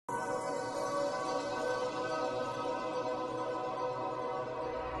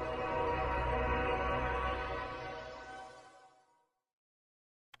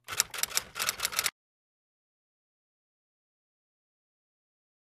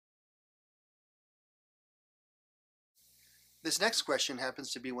This next question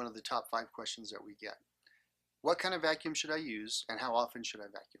happens to be one of the top 5 questions that we get. What kind of vacuum should I use and how often should I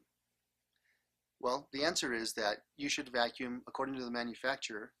vacuum? Well, the answer is that you should vacuum, according to the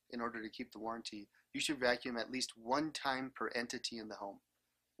manufacturer, in order to keep the warranty, you should vacuum at least one time per entity in the home.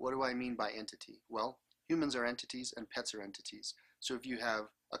 What do I mean by entity? Well, humans are entities and pets are entities. So if you have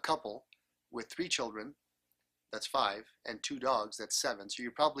a couple with 3 children, that's 5, and 2 dogs, that's 7. So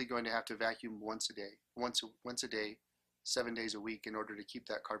you're probably going to have to vacuum once a day, once a day, 7 days a week in order to keep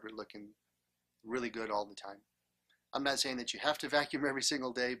that carpet looking really good all the time. I'm not saying that you have to vacuum every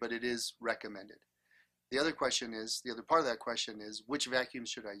single day, but it is recommended. The other part of that question is, which vacuum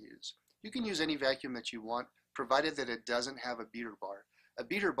should I use? You can use any vacuum that you want, provided that it doesn't have a beater bar. A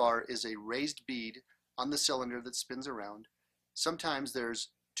beater bar is a raised bead on the cylinder that spins around. Sometimes there's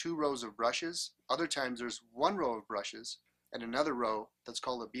 2 rows of brushes, other times there's 1 row of brushes, and another row that's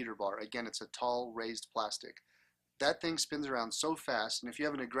called a beater bar. Again, it's a tall raised plastic. That thing spins around so fast, and if you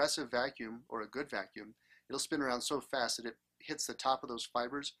have an aggressive vacuum or a good vacuum, it'll spin around so fast that it hits the top of those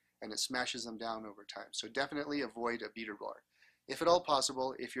fibers and it smashes them down over time. So definitely avoid a beater bar. If at all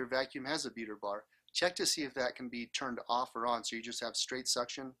possible, if your vacuum has a beater bar, check to see if that can be turned off or on so you just have straight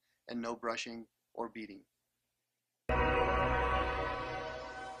suction and no brushing or beating.